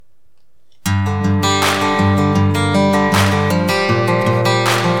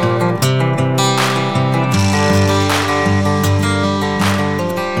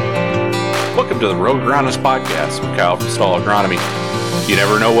Agronomist Podcast with Kyle from Stall Agronomy. You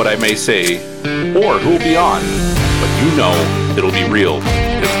never know what I may say or who will be on, but you know it'll be real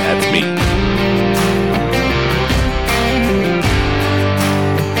because that's me.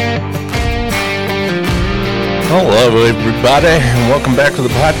 Hello, everybody, and welcome back to the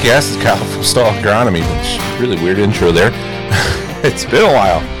podcast. It's Kyle from Stall Agronomy, which really weird intro there. It's been a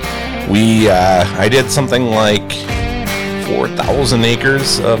while. I did something like 4,000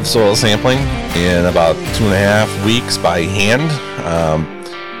 acres of soil sampling in about 2.5 weeks by hand.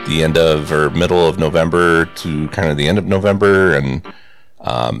 The end of or middle of November to kind of the end of November, and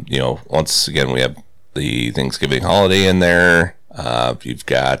once again we have the Thanksgiving holiday in there. You've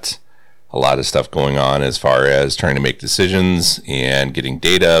got a lot of stuff going on as far as trying to make decisions and getting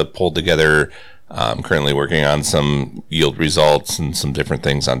data pulled together. I'm currently working on some yield results and some different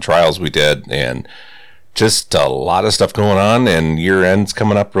things on trials we did, and just a lot of stuff going on, and year end's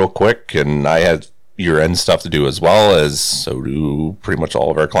coming up real quick, and I had year end stuff to do as well, as so do pretty much all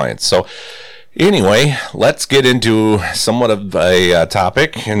of our clients. So anyway, let's get into somewhat of a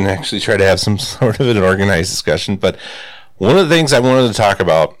topic and actually try to have some sort of an organized discussion. But one of the things I wanted to talk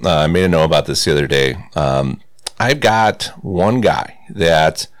about, I made a note about this the other day. I've got one guy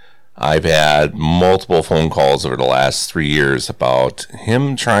that I've had multiple phone calls over the last 3 years about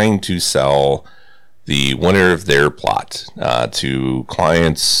him trying to sell the winner of their plot to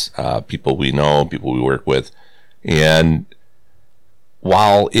clients, people we know, people we work with. And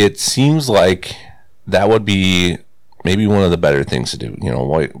while it seems like that would be maybe one of the better things to do,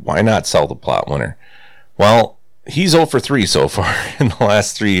 why not sell the plot winner? Well, he's 0 for 3 so far in the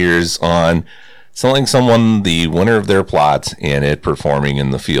last 3 years on selling someone the winner of their plot and it performing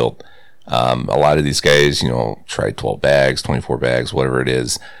in the field. A lot of these guys, try 12 bags, 24 bags, whatever it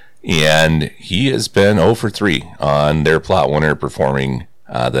is. And he has been 0 for 3 on their plot winner performing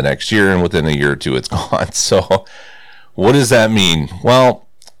the next year, and within a year or two it's gone. So what does that mean? Well,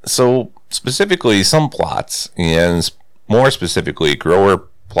 so specifically some plots, and more specifically grower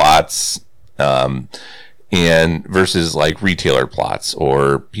plots, and versus like retailer plots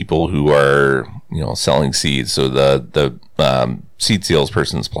or people who are selling seeds, so the seed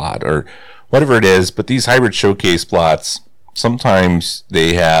salesperson's plot or whatever it is. But these hybrid showcase plots, sometimes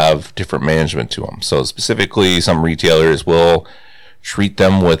they have different management to them. So specifically, some retailers will treat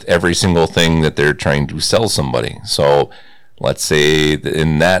them with every single thing that they're trying to sell somebody. So let's say that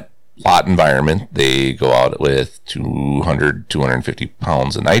in that plot environment, they go out with 200, 250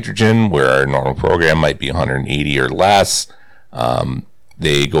 pounds of nitrogen, where our normal program might be 180 or less.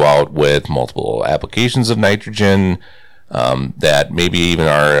 They go out with multiple applications of nitrogen that maybe even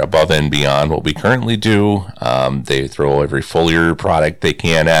are above and beyond what we currently do. They throw every foliar product they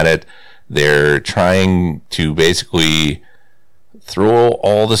can at it. They're trying to basically throw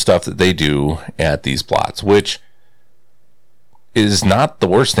all the stuff that they do at these plots, which is not the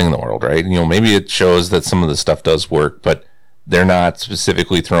worst thing in the world, right? Maybe it shows that some of the stuff does work, but they're not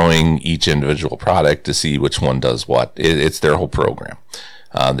specifically throwing each individual product to see which one does what. It's their whole program.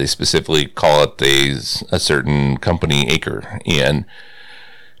 They specifically call it a certain company acre. And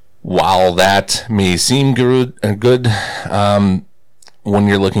while that may seem good, when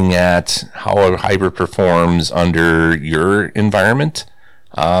you're looking at how a hybrid performs under your environment,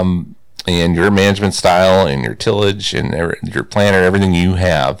 and your management style and your tillage and your planter, everything you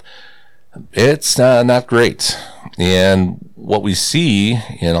have, it's not great. And what we see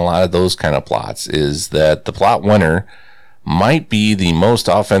in a lot of those kind of plots is that the plot winner might be the most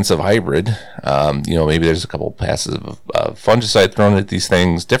offensive hybrid. Maybe there's a couple passes of fungicide thrown at these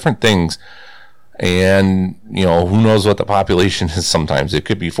things, different things. And, who knows what the population is sometimes. It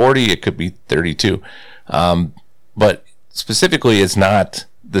could be 40, it could be 32. But specifically, it's not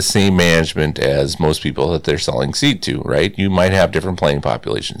the same management as most people that they're selling seed to, right? You might have different planting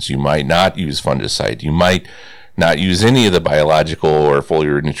populations. You might not use fungicide. You might not use any of the biological or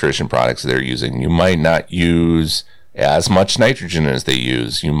foliar nutrition products they're using. You might not use as much nitrogen as they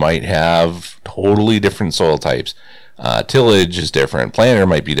use. You might have totally different soil types. Tillage is different. Planter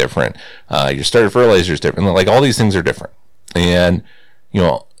might be different. Your starter fertilizer is different. Like, all these things are different. And,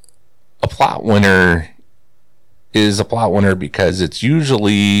 a plot winner is a plot winner because it's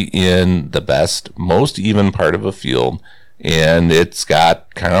usually in the best, most even part of a field, and it's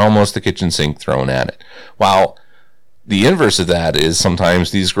got kind of almost the kitchen sink thrown at it. While the inverse of that is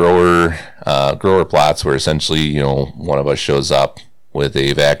sometimes these grower plots where essentially, one of us shows up with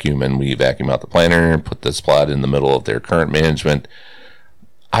a vacuum and we vacuum out the planter and put this plot in the middle of their current management.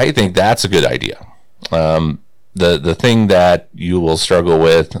 I think that's a good idea. The thing that you will struggle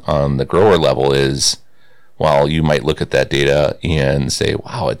with on the grower level is while you might look at that data and say,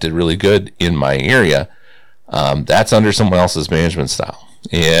 wow, it did really good in my area, that's under someone else's management style.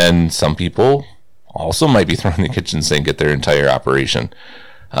 And some people also might be throwing the kitchen sink at their entire operation.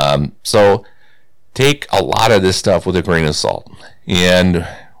 So take a lot of this stuff with a grain of salt. And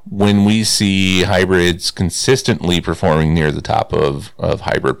when we see hybrids consistently performing near the top of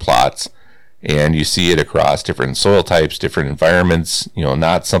hybrid plots, and you see it across different soil types, different environments,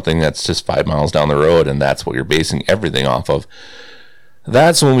 not something that's just 5 miles down the road and that's what you're basing everything off of,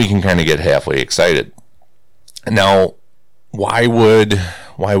 that's when we can kind of get halfway excited. Now, why would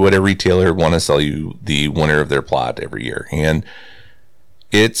a retailer want to sell you the winner of their plot every year? And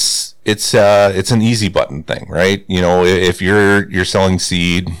it's an easy button thing, right? If you're selling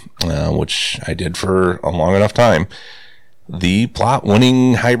seed, which I did for a long enough time, the plot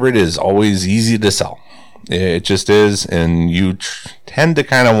winning hybrid is always easy to sell. It just is, and you tend to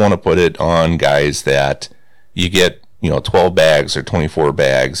kind of want to put it on guys that you get 12 bags or 24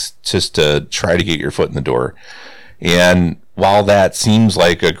 bags just to try to get your foot in the door. And while that seems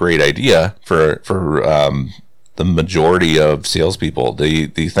like a great idea for the majority of salespeople, the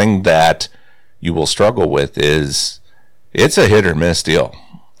thing that you will struggle with is it's a hit or miss deal.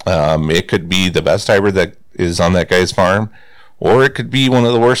 It could be the best hybrid that is on that guy's farm, or it could be one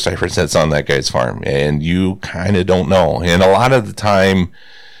of the worst hybrids that's on that guy's farm, and you kind of don't know. And a lot of the time,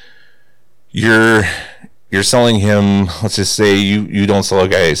 you're selling him, let's just say you don't sell a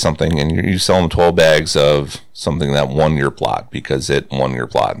guy something, and you sell him 12 bags of something that won your plot because it won your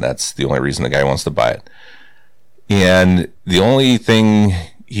plot, and that's the only reason the guy wants to buy it. And the only thing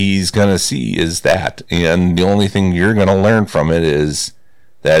he's going to see is that, and the only thing you're going to learn from it is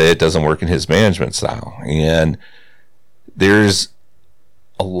that it doesn't work in his management style. And there's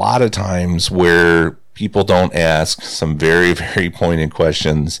a lot of times where people don't ask some very, very pointed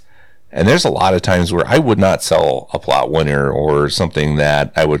questions. And there's a lot of times where I would not sell a plot winner or something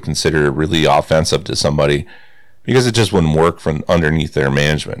that I would consider really offensive to somebody because it just wouldn't work from underneath their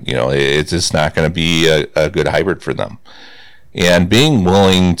management. It's just not going to be a good hybrid for them. And being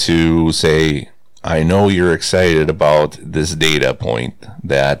willing to say, I know you're excited about this data point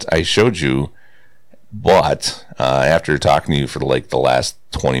that I showed you, but after talking to you for the last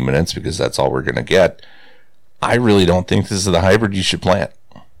 20 minutes, because that's all we're going to get, I really don't think this is the hybrid you should plant.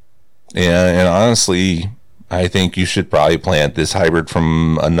 And honestly, I think you should probably plant this hybrid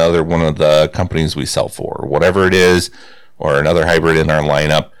from another one of the companies we sell for, whatever it is, or another hybrid in our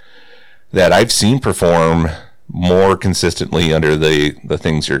lineup that I've seen perform more consistently under the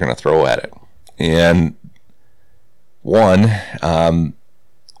things you're going to throw at it. And one,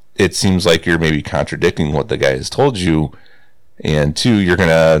 it seems like you're maybe contradicting what the guy has told you. And two, you're going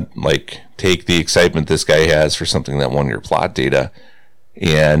to take the excitement this guy has for something that won your plot data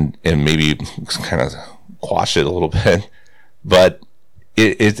and maybe kind of quash it a little bit. But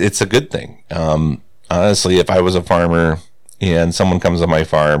it's a good thing. Honestly, if I was a farmer and someone comes on my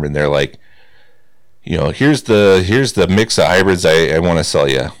farm and they're like, here's the mix of hybrids I want to sell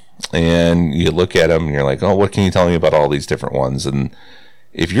you. And you look at them and you're like, oh, what can you tell me about all these different ones? And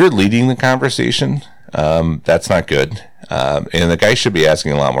if you're leading the conversation, that's not good. And the guy should be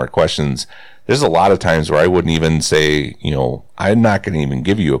asking a lot more questions. There's a lot of times where I wouldn't even say, I'm not going to even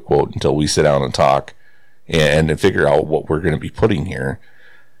give you a quote until we sit down and talk and figure out what we're going to be putting here.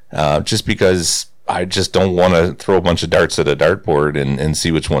 Just because I just don't want to throw a bunch of darts at a dartboard and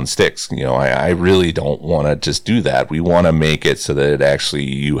see which one sticks. I really don't want to just do that. We want to make it so that actually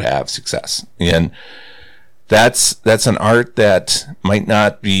you have success. And that's an art that might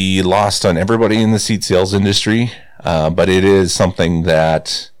not be lost on everybody in the seed sales industry, but it is something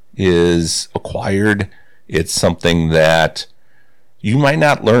that is acquired. It's something that you might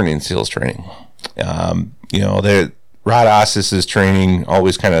not learn in sales training. Rod Osis's training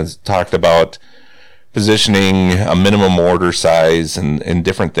always kind of talked about positioning, a minimum order size, and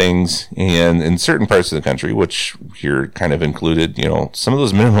different things. And in certain parts of the country, which here kind of included, some of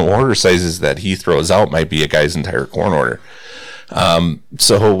those minimum order sizes that he throws out might be a guy's entire corn order.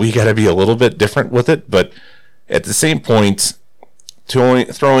 So we got to be a little bit different with it. But at the same point,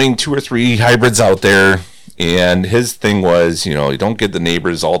 throwing 2 or 3 hybrids out there, and his thing was, you don't get the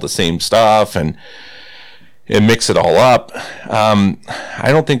neighbors all the same stuff and mix it all up. I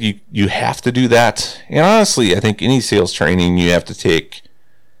don't think you have to do that. And honestly, I think any sales training, you have to take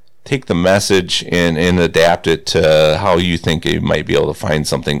the message and adapt it to how you think you might be able to find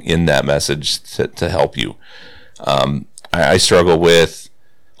something in that message to help you. I struggle with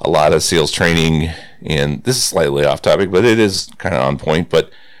a lot of sales training, and this is slightly off topic, but it is kind of on point.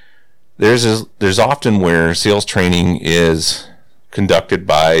 But there's often where sales training is conducted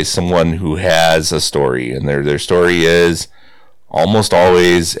by someone who has a story, and their story is almost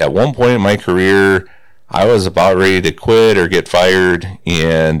always, at one point in my career, I was about ready to quit or get fired,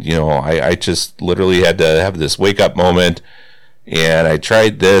 and I just literally had to have this wake up moment, and I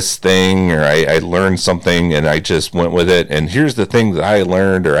tried this thing, or I learned something, and I just went with it, and here's the thing that I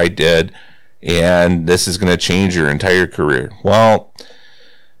learned or I did, and this is going to change your entire career. Well,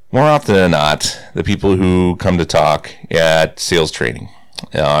 more often than not, the people who come to talk at sales training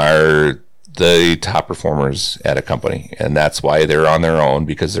are the top performers at a company, and that's why they're on their own,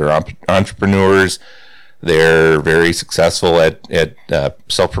 because they're entrepreneurs. They're very successful at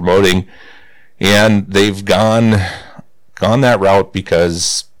self-promoting, and they've gone that route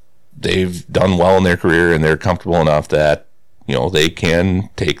because they've done well in their career, and they're comfortable enough that they can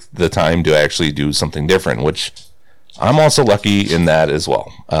take the time to actually do something different, which I'm also lucky in that as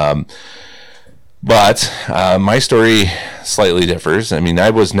well. But my story slightly differs. I mean,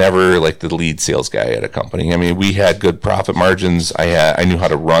 I was never like the lead sales guy at a company. I mean, we had good profit margins. I knew how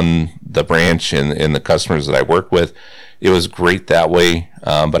to run the branch and the customers that I worked with. It was great that way.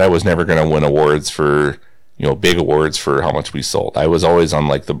 But I was never going to win awards for, big awards for how much we sold. I was always on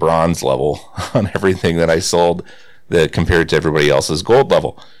like the bronze level on everything that I sold, that compared to everybody else's gold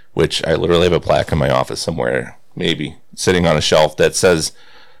level, which I literally have a plaque in my office somewhere, maybe sitting on a shelf that says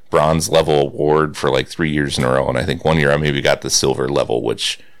bronze level award for like 3 years in a row. And I think one year I maybe got the silver level,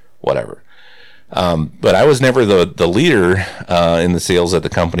 which whatever. But I was never the leader in the sales at the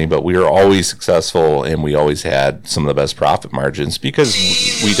company, but we were always successful, and we always had some of the best profit margins because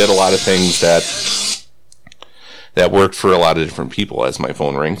we did a lot of things that worked for a lot of different people, as my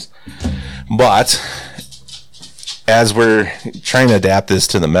phone rings. But as we're trying to adapt this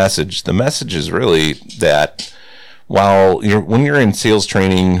to the message is really that when you're in sales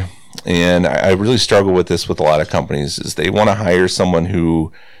training, and I really struggle with this with a lot of companies, is they want to hire someone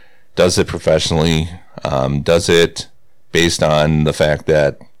who does it professionally, does it based on the fact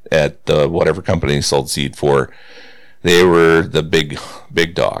that at the whatever company they sold seed for, they were the big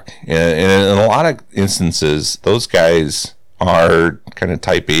dog. And in a lot of instances, those guys are kind of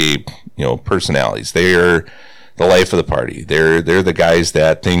type A, personalities. They are the life of the party. They're the guys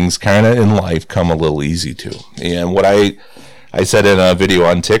that things kind of in life come a little easy to. And what I said in a video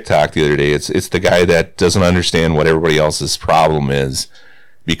on TikTok the other day, it's the guy that doesn't understand what everybody else's problem is,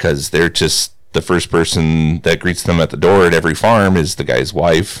 because they're just the first person that greets them at the door at every farm is the guy's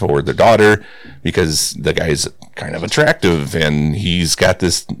wife or their daughter, because the guy's kind of attractive and he's got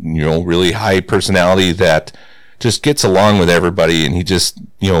this, really high personality that just gets along with everybody. And he just,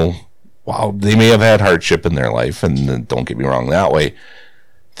 while they may have had hardship in their life, and don't get me wrong that way,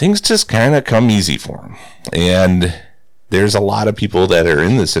 things just kind of come easy for them. And there's a lot of people that are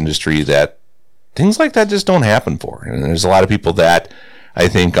in this industry that things like that just don't happen for. And there's a lot of people that I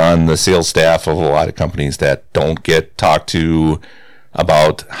think on the sales staff of a lot of companies that don't get talked to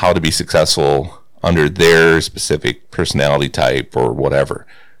about how to be successful under their specific personality type or whatever.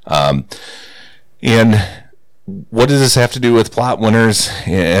 And what does this have to do with plot winners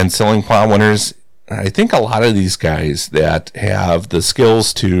and selling plot winners? I think a lot of these guys that have the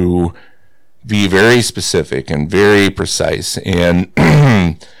skills to be very specific and very precise and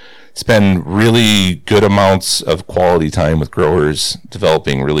spend really good amounts of quality time with growers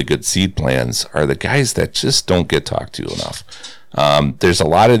developing really good seed plans are the guys that just don't get talked to enough. There's a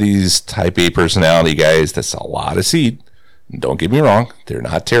lot of these type A personality guys that sell a lot of seed. Don't get me wrong, they're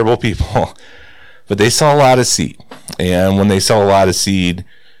not terrible people, but they sell a lot of seed. And when they sell a lot of seed,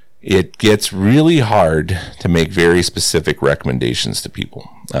 it gets really hard to make very specific recommendations to people.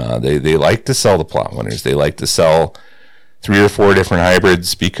 They like to sell the plot winners. They like to sell 3 or 4 different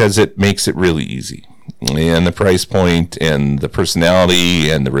hybrids because it makes it really easy. And the price point and the personality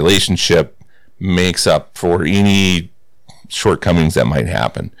and the relationship makes up for any shortcomings that might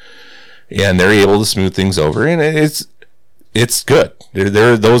happen. And they're able to smooth things over, and it's good.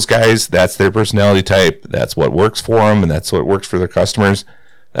 They're those guys, that's their personality type. That's what works for them, and that's what works for their customers.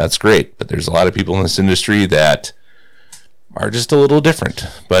 That's great. But there's a lot of people in this industry that are just a little different.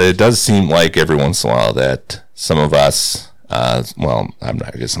 But it does seem like every once in a while that some of us, I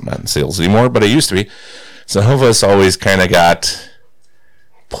guess I'm not in sales anymore, but I used to be. Some of us always kind of got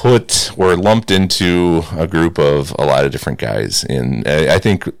put or lumped into a group of a lot of different guys. And I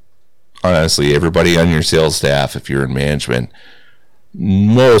think, honestly, everybody on your sales staff, if you're in management,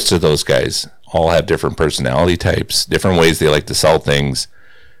 most of those guys all have different personality types, different ways they like to sell things.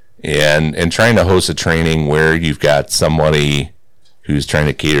 And trying to host a training where you've got somebody who's trying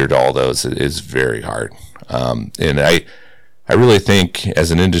to cater to all those is very hard. And I really think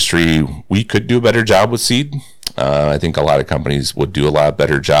as an industry, we could do a better job with seed. I think a lot of companies would do a lot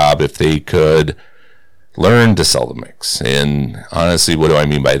better job if they could learn to sell the mix. And honestly, what do I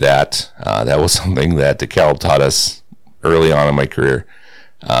mean by that? That was something that DeKalb taught us early on in my career.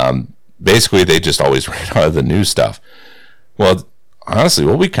 Basically, they just always ran out of the new stuff. Well, honestly,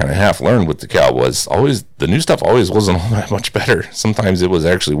 what we kind of half learned with DeKalb was always the new stuff always wasn't all that much better. Sometimes it was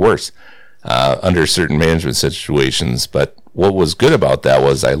actually worse under certain management situations. But what was good about that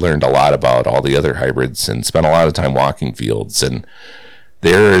was I learned a lot about all the other hybrids and spent a lot of time walking fields. And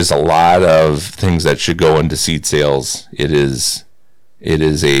there is a lot of things that should go into seed sales. It is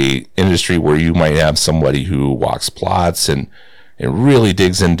a industry where you might have somebody who walks plots and really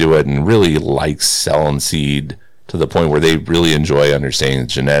digs into it and really likes selling seed to the point where they really enjoy understanding the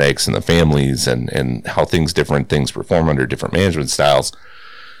genetics and the families and how different things perform under different management styles.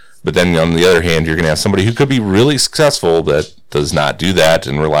 But then on the other hand, you're going to have somebody who could be really successful that does not do that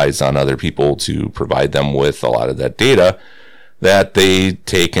and relies on other people to provide them with a lot of that data that they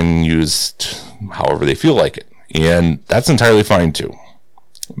take and use however they feel like it. And that's entirely fine too.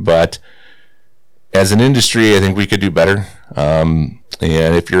 But as an industry, I think we could do better. And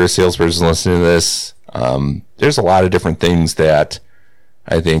if you're a salesperson listening to this, there's a lot of different things that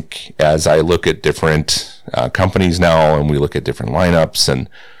I think as I look at different companies now and we look at different lineups, and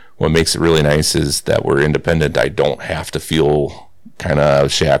what makes it really nice is that we're independent. I don't have to feel kind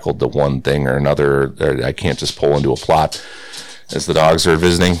of shackled to one thing or another. I can't just pull into a plot as the dogs are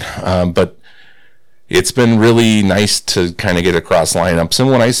visiting. But it's been really nice to kind of get across lineups. And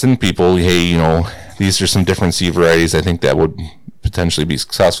when I send people, hey, these are some different seed varieties I think that would potentially be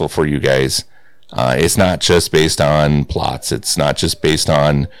successful for you guys. It's not just based on plots. It's not just based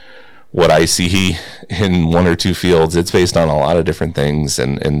on what I see in one or two fields. It's based on a lot of different things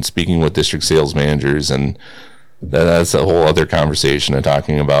and speaking with district sales managers. And that's a whole other conversation of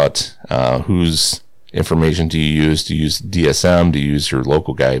talking about whose information do you use DSM, do you use your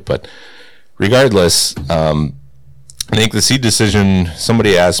local guy. But regardless, I think the seed decision,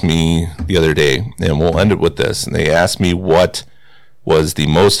 somebody asked me the other day, and we'll end it with this, and they asked me what was the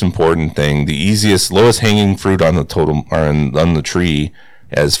most important thing, the easiest, lowest hanging fruit on the totem or on the tree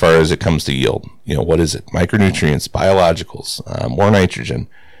as far as it comes to yield. What is it? Micronutrients, biologicals, more nitrogen.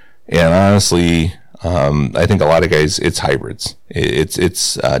 And honestly, I think a lot of guys, it's hybrids.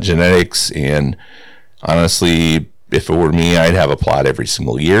 It's genetics. And honestly, if it were me, I'd have a plot every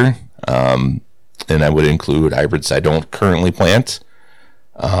single year. And I would include hybrids I don't currently plant.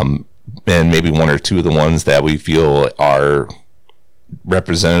 And maybe one or two of the ones that we feel are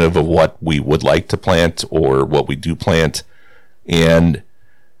representative of what we would like to plant or what we do plant. And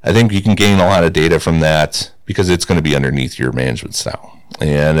I think you can gain a lot of data from that because it's going to be underneath your management style.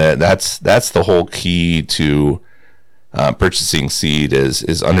 And that's the whole key to purchasing seed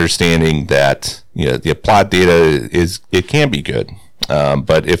is understanding that the plot data it can be good.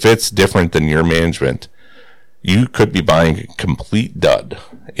 But if it's different than your management, you could be buying a complete dud,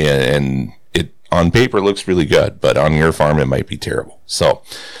 and it on paper looks really good, but on your farm it might be terrible. So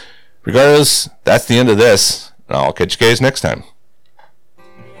regardless, that's the end of this. I'll catch you guys next time.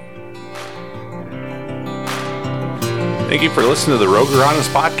 Thank you for listening to the Rogue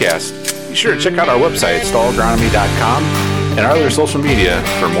Agronomist Podcast. Be sure to check out our website at stallagronomy.com and our other social media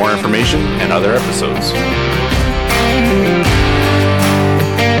for more information and other episodes.